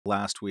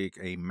last week,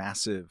 a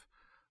massive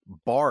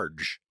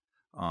barge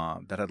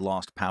that had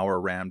lost power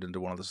rammed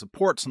into one of the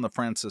supports on the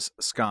Francis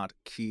Scott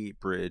Key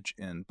Bridge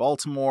in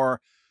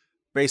Baltimore,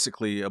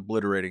 basically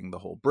obliterating the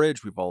whole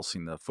bridge. We've all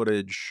seen the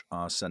footage,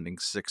 sending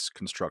 6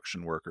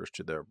 construction workers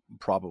to their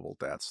probable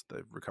deaths.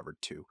 They've recovered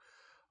 2.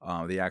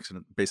 The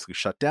accident basically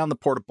shut down the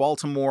port of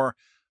Baltimore,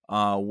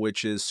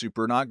 which is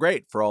super not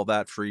great for all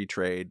that free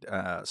trade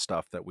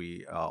stuff that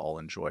we all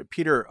enjoy.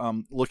 Peter,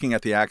 looking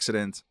at the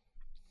accident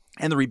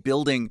and the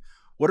rebuilding,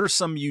 what are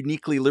some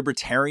uniquely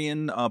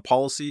libertarian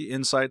policy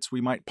insights we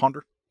might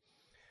ponder?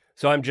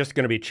 So I'm just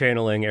going to be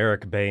channeling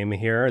Eric Boehm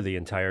here the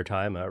entire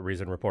time,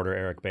 Reason reporter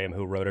Eric Boehm,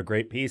 who wrote a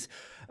great piece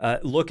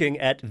looking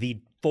at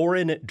the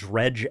Foreign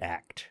Dredge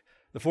Act.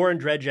 The Foreign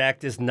Dredge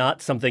Act is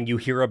not something you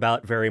hear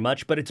about very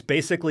much, but it's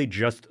basically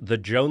just the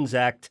Jones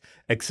Act,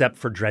 except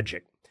for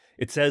dredging.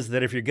 It says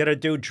that if you're going to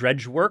do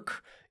dredge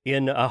work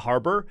in a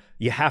harbor,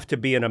 you have to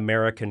be an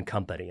American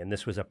company. And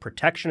this was a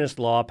protectionist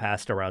law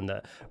passed around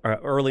the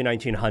early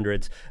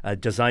 1900s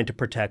designed to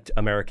protect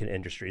American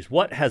industries.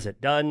 What has it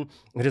done?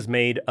 It has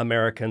made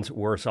Americans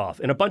worse off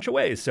in a bunch of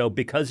ways. So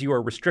because you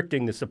are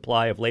restricting the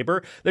supply of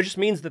labor, that just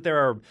means that there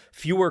are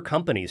fewer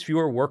companies,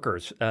 fewer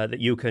workers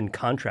that you can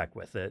contract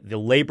with. The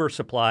labor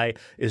supply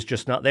is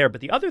just not there.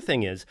 But the other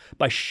thing is,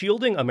 by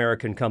shielding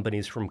American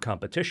companies from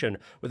competition,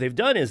 what they've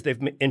done is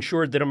they've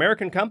ensured that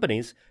American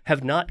companies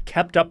have not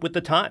kept up with the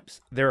times.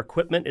 Their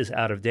equipment is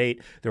out of date.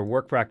 Their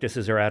work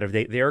practices are out of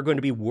date. They are going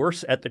to be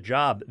worse at the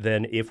job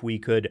than if we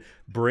could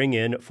bring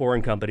in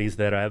foreign companies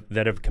that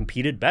have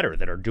competed better,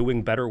 that are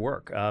doing better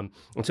work. And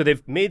so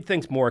they've made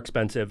things more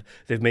expensive.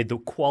 They've made the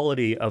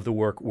quality of the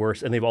work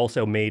worse, and they've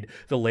also made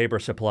the labor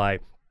supply.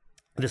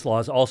 This law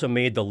has also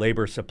made the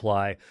labor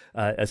supply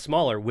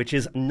smaller, which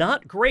is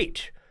not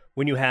great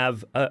when you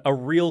have a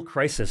real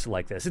crisis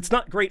like this. It's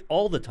not great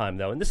all the time,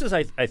 though. And this is,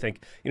 I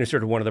think,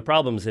 sort of one of the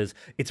problems is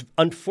it's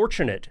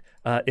unfortunate.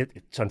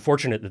 It's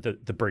unfortunate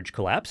that the bridge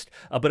collapsed,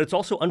 but it's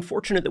also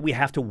unfortunate that we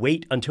have to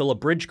wait until a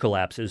bridge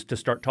collapses to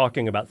start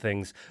talking about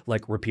things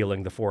like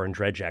repealing the Foreign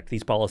Dredge Act.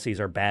 These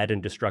policies are bad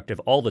and destructive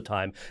all the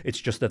time.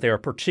 It's just that they are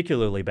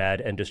particularly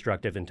bad and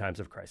destructive in times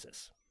of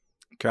crisis.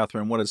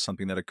 Catherine, what is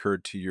something that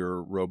occurred to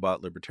your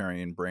robot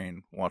libertarian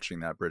brain watching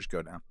that bridge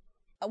go down?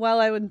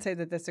 Well, I wouldn't say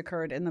that this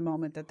occurred in the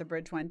moment that the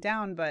bridge went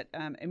down, but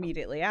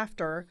immediately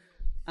after,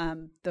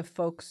 the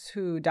folks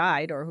who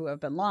died or who have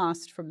been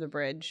lost from the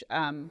bridge,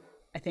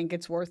 I think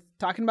it's worth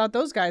talking about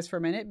those guys for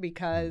a minute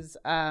because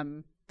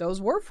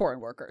those were foreign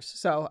workers.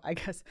 So I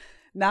guess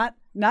not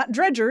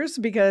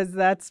dredgers because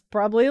that's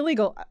probably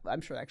illegal.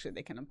 I'm sure actually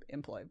they can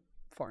employ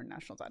foreign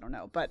nationals. I don't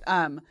know. But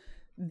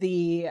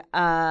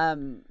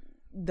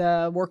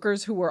the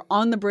workers who were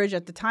on the bridge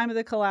at the time of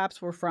the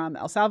collapse were from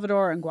El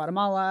Salvador and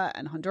Guatemala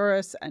and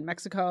Honduras and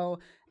Mexico,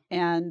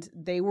 and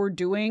they were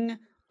doing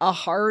a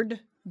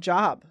hard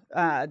job.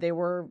 They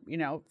were,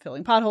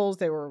 filling potholes.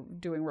 They were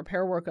doing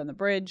repair work on the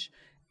bridge,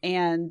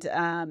 and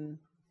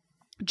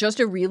just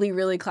a really,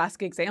 really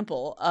classic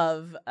example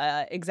of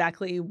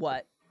exactly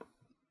what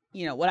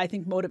I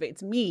think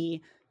motivates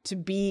me to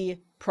be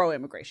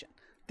pro-immigration.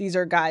 These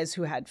are guys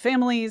who had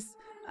families.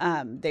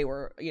 They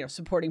were,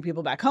 supporting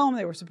people back home.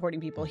 They were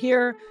supporting people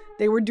here.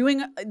 They were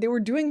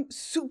doing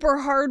super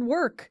hard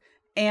work,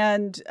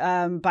 and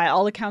by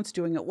all accounts,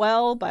 doing it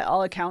well. By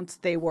all accounts,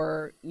 they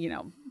were,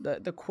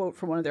 the quote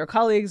from one of their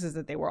colleagues is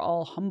that they were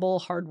all humble,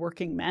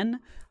 hardworking men,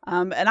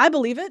 and I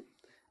believe it.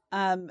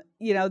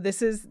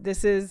 This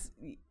is,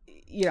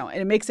 and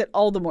it makes it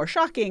all the more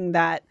shocking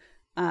that,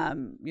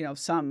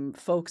 some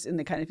folks in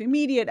the kind of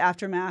immediate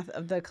aftermath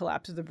of the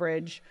collapse of the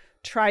bridge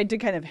tried to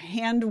kind of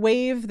hand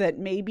wave that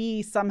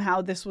maybe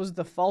somehow this was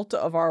the fault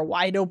of our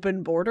wide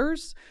open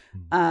borders,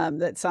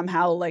 that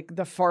somehow like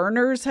the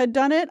foreigners had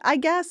done it, I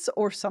guess,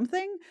 or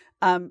something.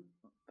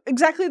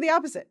 Exactly the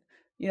opposite.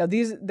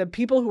 The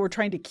people who were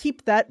trying to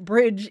keep that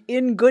bridge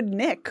in good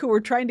nick, who were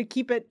trying to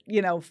keep it,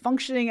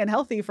 functioning and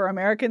healthy for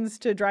Americans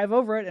to drive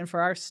over it and for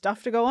our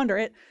stuff to go under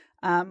it,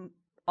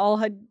 all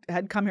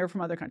had come here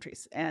from other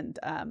countries. And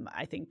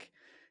I think,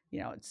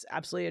 it's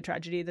absolutely a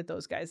tragedy that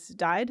those guys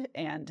died.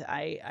 And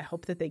I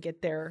hope that they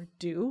get their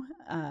due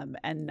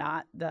and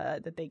not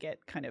that they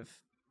get kind of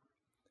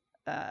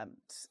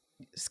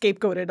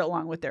scapegoated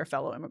along with their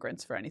fellow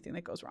immigrants for anything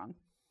that goes wrong.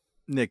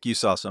 Nick, you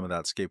saw some of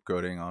that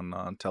scapegoating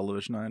on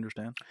television, I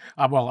understand.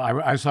 Well,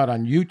 I saw it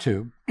on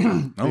YouTube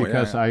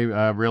because I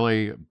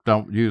really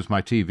don't use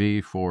my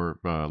TV for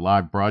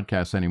live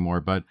broadcasts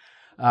anymore. But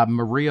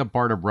Maria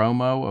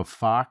Bartiromo of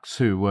Fox,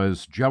 who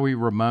was Joey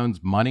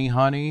Ramone's money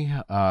honey,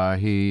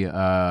 he,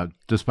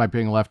 despite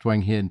being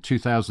left-wing, in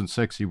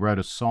 2006, he wrote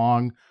a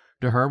song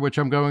to her, which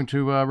I'm going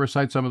to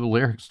recite some of the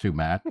lyrics to,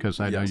 Matt, because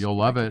I know you'll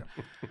love it.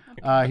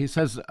 He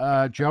says,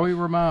 Joey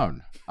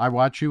Ramone, I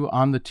watch you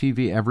on the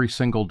TV every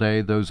single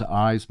day. Those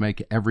eyes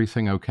make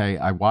everything okay.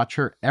 I watch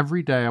her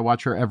every day. I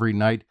watch her every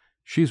night.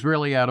 She's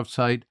really out of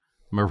sight.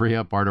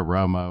 Maria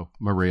Bartiromo,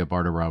 Maria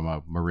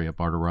Bartiromo, Maria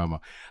Bartiromo.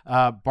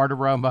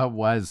 Bartiromo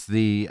was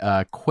the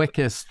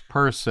quickest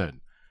person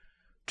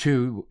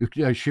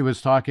she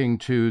was talking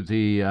to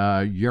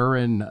the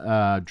urine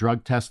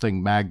drug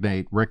testing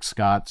magnate Rick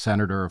Scott,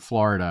 senator of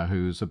Florida,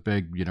 who's a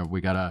big,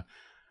 we got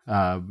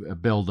to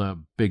build a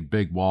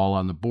big wall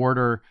on the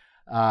border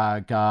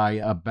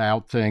guy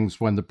about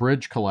things when the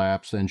bridge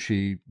collapsed. And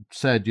she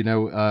said,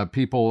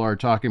 people are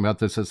talking about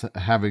this as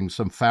having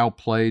some foul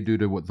play due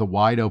to the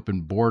wide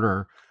open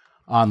border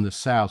on the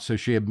south. So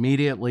she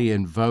immediately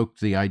invoked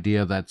the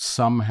idea that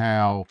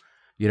somehow,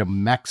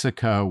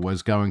 Mexico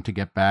was going to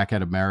get back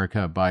at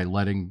America by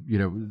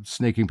letting,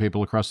 sneaking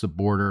people across the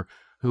border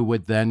who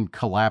would then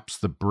collapse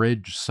the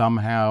bridge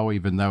somehow,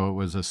 even though it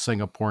was a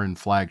Singaporean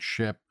flagged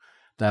ship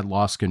that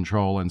lost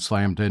control and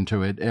slammed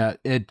into it.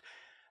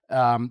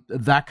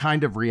 That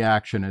kind of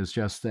reaction is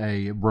just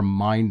a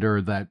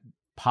reminder that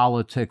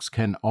politics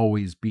can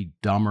always be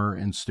dumber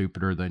and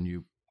stupider than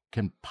you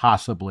can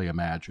possibly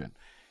imagine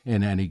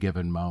in any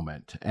given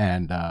moment.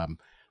 And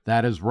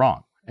that is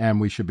wrong.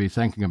 And we should be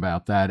thinking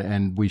about that.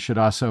 And we should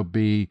also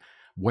be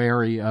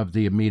wary of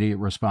the immediate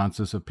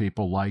responses of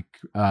people like,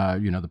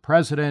 the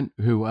president,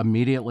 who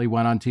immediately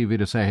went on TV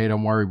to say, hey,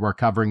 don't worry, we're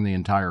covering the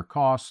entire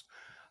cost.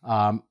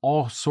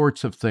 All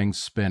sorts of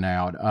things spin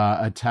out.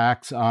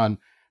 Attacks on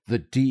the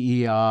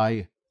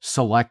DEI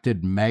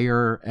selected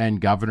mayor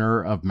and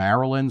governor of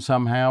Maryland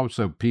somehow.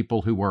 So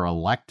people who were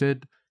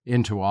elected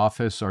into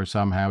office are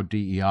somehow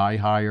DEI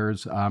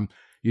hires.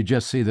 You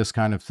just see this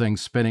kind of thing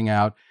spinning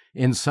out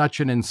in such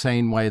an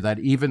insane way that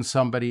even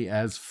somebody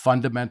as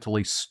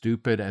fundamentally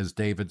stupid as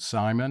David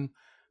Simon,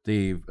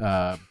 the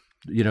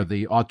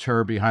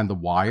auteur behind The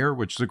Wire,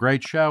 which is a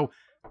great show,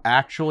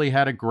 actually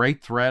had a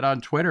great thread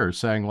on Twitter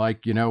saying,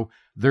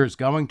 there's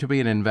going to be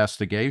an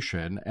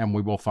investigation and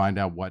we will find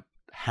out what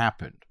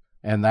happened.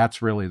 And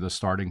that's really the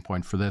starting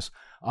point for this,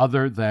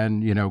 other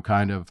than,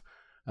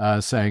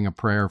 saying a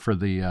prayer for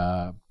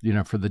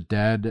the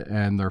dead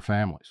and their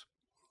families.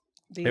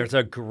 There's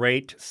a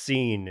great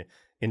scene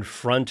in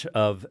front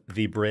of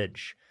the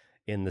bridge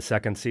in the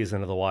second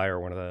season of The Wire,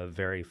 one of the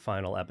very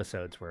final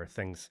episodes where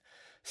things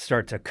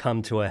start to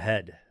come to a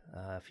head.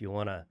 If you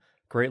want a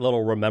great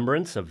little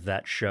remembrance of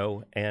that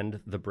show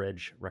and the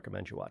bridge,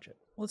 recommend you watch it.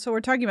 Well, so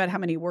we're talking about how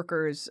many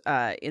workers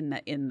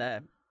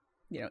the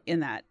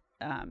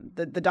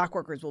dock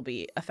workers will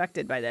be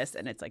affected by this.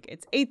 And it's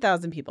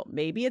 8,000 people.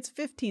 Maybe it's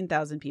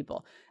 15,000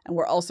 people. And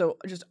we're also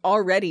just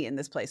already in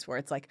this place where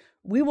it's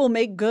we will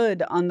make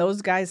good on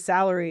those guys'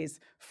 salaries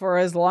for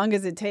as long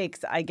as it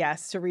takes, I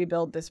guess, to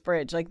rebuild this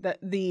bridge.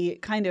 The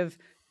kind of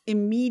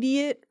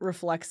immediate,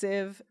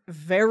 reflexive,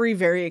 very,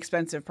 very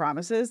expensive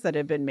promises that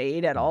have been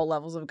made at all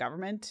levels of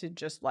government to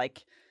just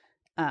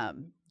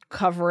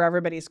cover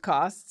everybody's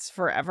costs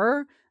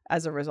forever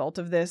as a result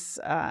of this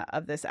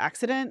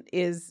accident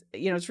is,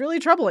 it's really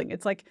troubling.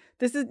 It's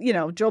this is,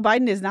 Joe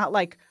Biden is not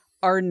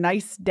our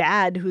nice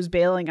dad who's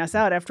bailing us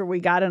out after we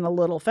got in a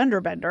little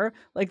fender bender.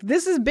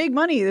 This is big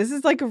money. This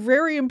is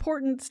very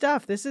important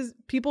stuff. This is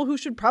people who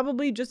should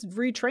probably just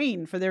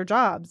retrain for their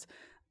jobs.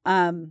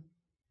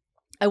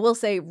 I will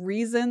say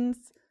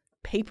Reason's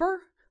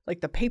paper,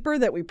 the paper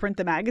that we print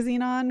the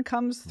magazine on,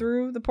 comes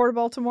through the Port of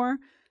Baltimore.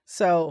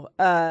 So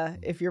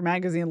if your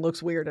magazine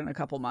looks weird in a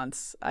couple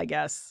months, I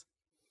guess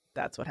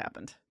that's what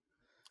happened.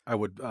 I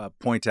would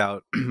point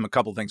out a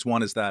couple things.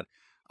 One is that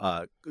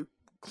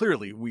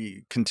clearly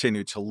we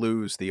continue to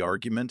lose the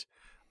argument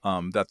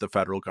that the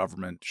federal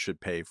government should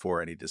pay for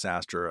any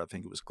disaster. I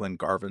think it was Glenn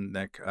Garvin,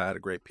 Nick, had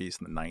a great piece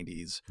in the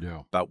 90s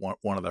about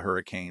one of the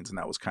hurricanes, and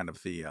that was kind of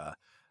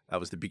that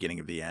was the beginning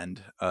of the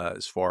end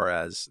as far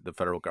as the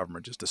federal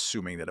government just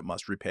assuming that it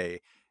must repay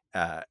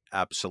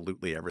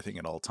absolutely everything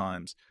at all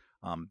times.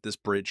 This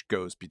bridge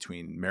goes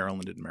between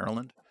Maryland and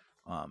Maryland.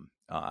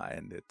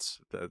 And it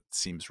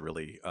seems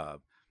really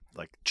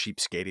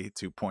cheapskatey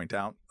to point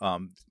out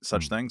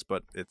such things,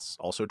 but it's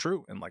also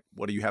true. And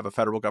what do you have a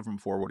federal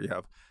government for? What do you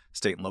have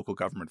state and local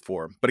government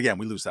for? But again,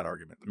 we lose that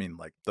argument. I mean,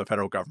 the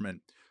federal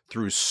government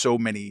threw so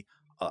many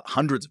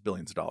hundreds of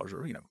billions of dollars,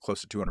 or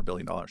close to $200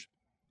 billion,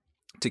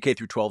 to K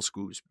through 12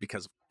 schools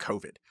because of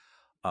COVID.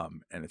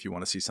 And if you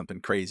want to see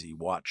something crazy,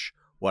 watch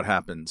what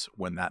happens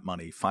when that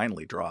money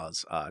finally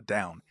draws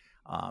down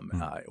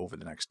over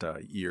the next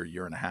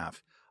year and a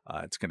half.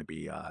 It's going to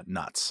be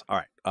nuts. All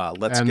right,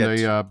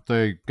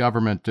 the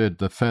government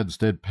the feds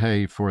did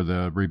pay for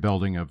the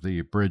rebuilding of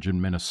the bridge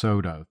in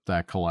Minnesota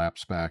that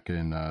collapsed back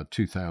in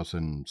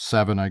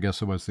 2007. I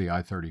guess it was the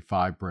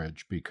I-35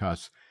 bridge,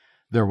 because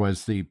there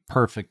was the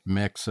perfect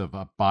mix of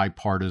a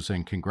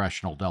bipartisan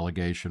congressional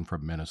delegation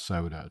from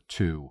Minnesota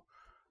to,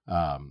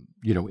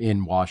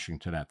 in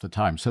Washington at the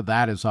time. So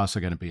that is also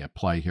going to be at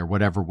play here.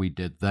 Whatever we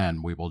did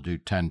then, we will do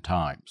 10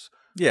 times.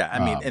 Yeah,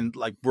 I mean, and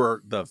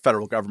the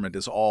federal government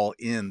is all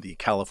in the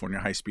California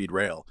high-speed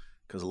rail,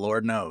 because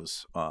Lord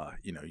knows,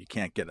 you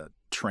can't get a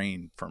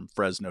train from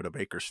Fresno to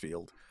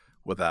Bakersfield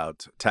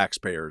without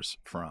taxpayers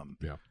from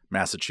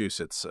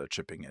Massachusetts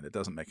chipping in. It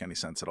doesn't make any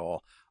sense at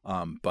all.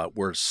 But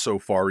we're so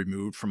far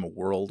removed from a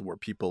world where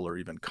people are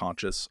even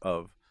conscious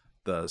of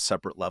the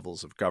separate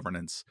levels of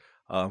governance.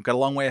 Got a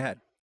long way ahead.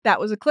 That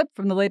was a clip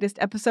from the latest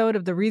episode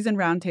of the Reason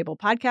Roundtable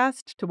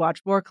podcast. To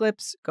watch more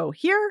clips, go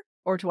here,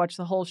 or to watch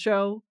the whole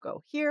show,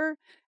 go here,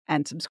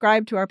 and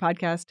subscribe to our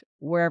podcast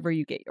wherever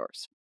you get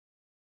yours.